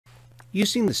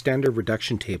Using the standard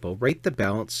reduction table, write the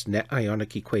balanced net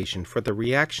ionic equation for the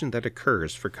reaction that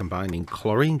occurs for combining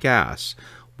chlorine gas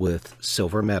with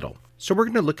silver metal. So we're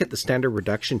going to look at the standard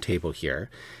reduction table here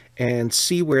and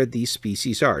see where these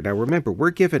species are. Now remember,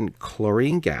 we're given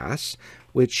chlorine gas,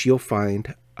 which you'll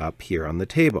find up here on the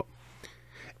table,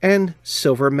 and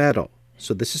silver metal.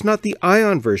 So this is not the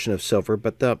ion version of silver,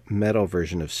 but the metal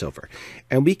version of silver.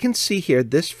 And we can see here,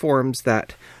 this forms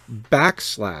that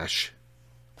backslash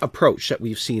approach that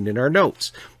we've seen in our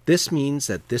notes. This means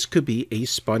that this could be a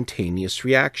spontaneous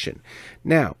reaction.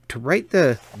 Now, to write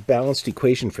the balanced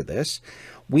equation for this,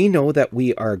 we know that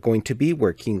we are going to be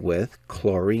working with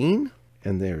chlorine,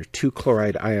 and there are two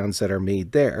chloride ions that are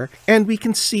made there. And we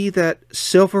can see that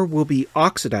silver will be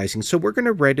oxidizing. So we're going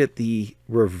to write it the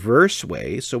reverse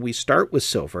way. So we start with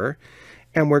silver,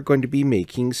 and we're going to be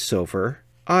making silver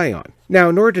ion. Now,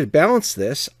 in order to balance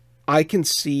this, I can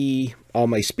see all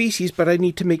my species, but I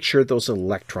need to make sure those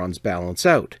electrons balance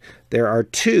out. There are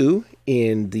 2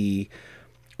 in the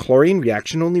chlorine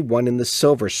reaction, only 1 in the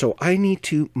silver. So I need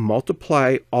to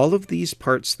multiply all of these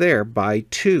parts there by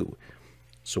 2.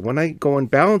 So when I go and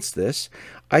balance this,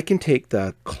 I can take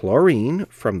the chlorine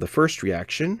from the first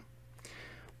reaction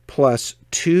plus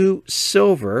 2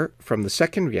 silver from the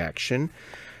second reaction.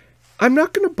 I'm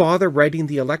not going to bother writing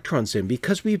the electrons in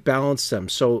because we've balanced them.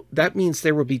 So that means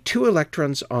there will be 2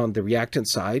 electrons on the reactant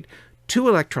side, 2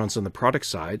 electrons on the product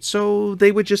side, so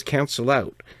they would just cancel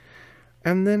out.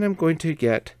 And then I'm going to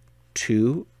get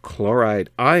 2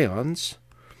 chloride ions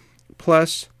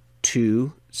plus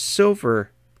 2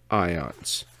 silver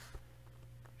ions.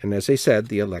 And as I said,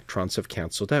 the electrons have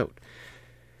canceled out.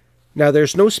 Now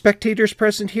there's no spectators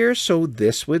present here, so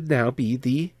this would now be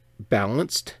the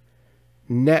balanced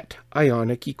net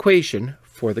ionic equation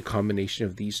for the combination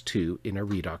of these two in a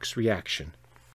redox reaction.